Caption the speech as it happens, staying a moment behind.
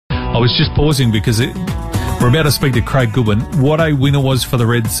was just pausing because we're about to speak to Craig Goodwin. What a winner was for the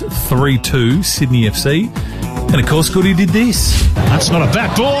Reds, 3-2, Sydney FC. And, of course, Goody did this. That's not a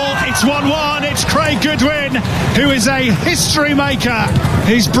bad ball. It's 1-1. It's Craig Goodwin, who is a history maker.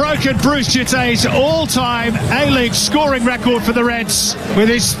 He's broken Bruce Jittay's all-time A-League scoring record for the Reds with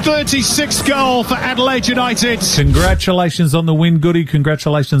his 36th goal for Adelaide United. Congratulations on the win, Goody.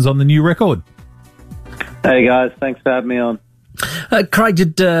 Congratulations on the new record. Hey, guys. Thanks for having me on. Craig,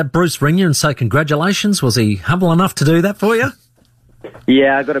 did Bruce ring you and say congratulations? Was he humble enough to do that for you?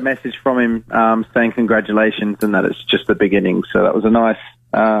 Yeah, I got a message from him saying congratulations and that it's just the beginning. So that was a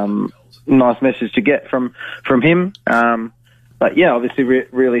nice message to get from him. But yeah, obviously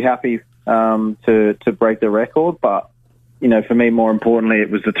really happy to break the record. But you know, for me, more importantly, it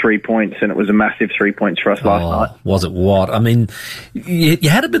was the 3 points, and it was a massive 3 points for us last night. Was it what? I mean, you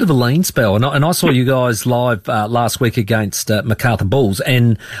had a bit of a lean spell, and I saw you guys live last week against Macarthur Bulls,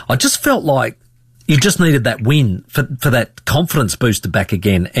 and I just felt like you just needed that win for that confidence booster back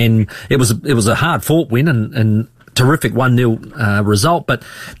again. And it was a hard-fought win and terrific 1-0 result. But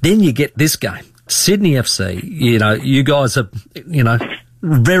then you get this game, Sydney FC. You know, you guys are,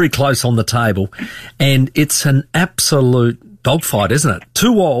 very close on the table, and it's an absolute dogfight, isn't it?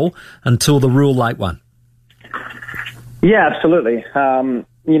 2-2 until the real late one. Yeah, absolutely. I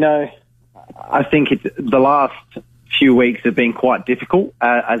think the last few weeks have been quite difficult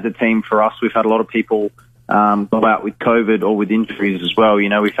as a team for us. We've had a lot of people go out with COVID or with injuries as well. You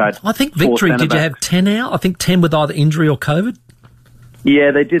know, we've had. I think Victory. Did you have 10 out? I think 10 with either injury or COVID.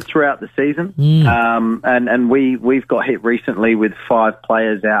 Yeah, they did throughout the season. And we've got hit recently with 5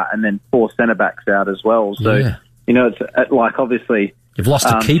 players out and then 4 centre-backs out as well. So, it's like obviously... You've lost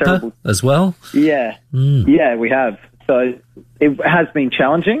a keeper terrible. As well? Yeah. Yeah, we have. So it has been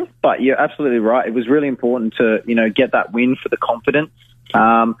challenging, but you're absolutely right. It was really important to, get that win for the confidence.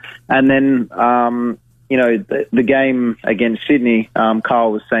 And then, the game against Sydney,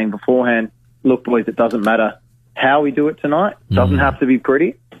 Carl was saying beforehand, look, boys, it doesn't matter how we do it tonight. Doesn't have to be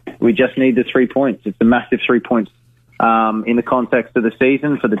pretty. We just need the 3 points. It's a massive 3 points in the context of the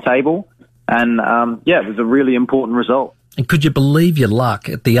season for the table. And, it was a really important result. And could you believe your luck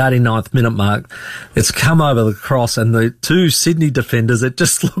at the 89th minute mark? It's come over the cross, and the 2 Sydney defenders, it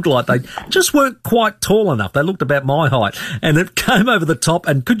just looked like they just weren't quite tall enough. They looked about my height, and it came over the top,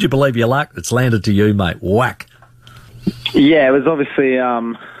 and could you believe your luck? It's landed to you, mate. Whack. Yeah, it was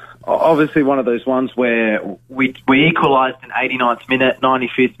obviously one of those ones where we equalised in 89th minute,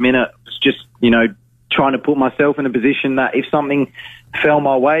 95th minute. It was just, trying to put myself in a position that if something fell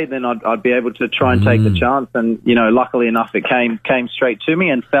my way, then I'd be able to try and take the chance. And, luckily enough, it came straight to me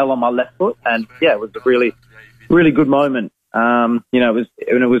and fell on my left foot. And, yeah, it was a really, really good moment. It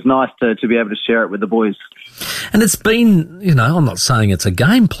was nice to be able to share it with the boys. And it's been, I'm not saying it's a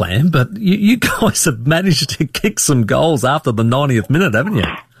game plan, but you guys have managed to kick some goals after the 90th minute, haven't you?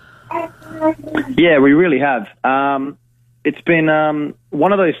 Yeah, we really have. It's been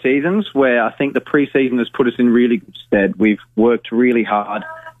one of those seasons where I think the pre-season has put us in really good stead. We've worked really hard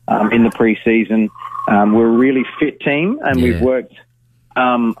in the pre-season. We're a really fit team, and we've worked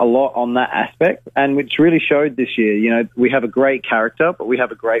a lot on that aspect, and which really showed this year. We have a great character, but we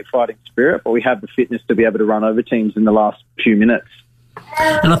have a great fighting spirit, but we have the fitness to be able to run over teams in the last few minutes.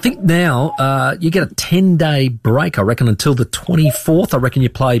 And I think now you get a 10-day break, I reckon, until the 24th. I reckon you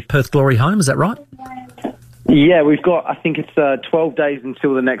play Perth Glory home. Is that right? Yeah, we've got, I think it's 12 days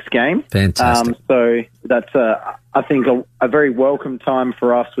until the next game. Fantastic. So that's, I think, a very welcome time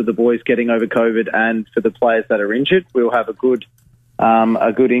for us with the boys getting over COVID, and for the players that are injured. We'll have a good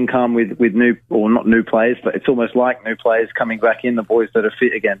income with new, or not new players, but it's almost like new players coming back in, the boys that are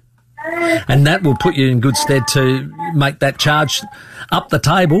fit again. And that will put you in good stead to make that charge up the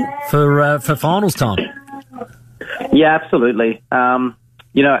table for finals time. Yeah, absolutely.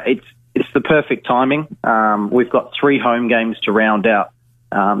 It's the perfect timing. We've got 3 home games to round out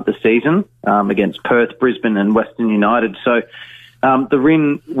the season against Perth, Brisbane and Western United. So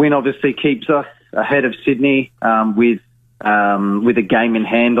the win obviously keeps us ahead of Sydney with a game in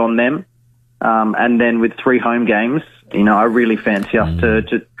hand on them. And then with 3 home games, I really fancy us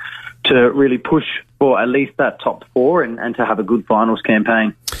to really push for at least that top 4 and to have a good finals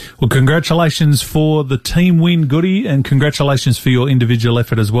campaign. Well, congratulations for the team win, Goody, and congratulations for your individual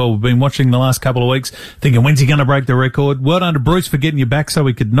effort as well. We've been watching the last couple of weeks, thinking, when's he going to break the record? Well done to Bruce for getting you back so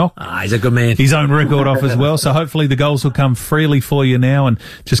he could knock he's a good man. His own record off as well. So hopefully the goals will come freely for you now, and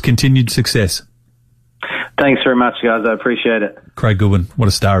just continued success. Thanks very much, guys. I appreciate it. Craig Goodwin, what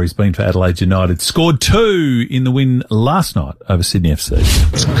a star he's been for Adelaide United. Scored 2 in the win last night over Sydney FC.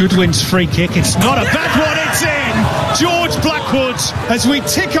 It's Goodwin's free kick. It's not a bad one. It's in. George Blackwood as we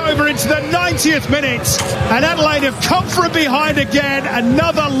tick over into the 90th minute. And Adelaide have come from behind again.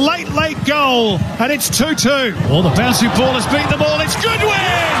 Another late goal. And it's 2-2. Oh, the bouncing ball has beaten them all. It's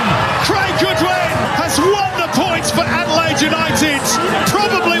Goodwin! Craig Goodwin has won the points for Adelaide United.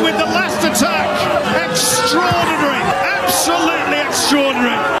 Probably with the last attack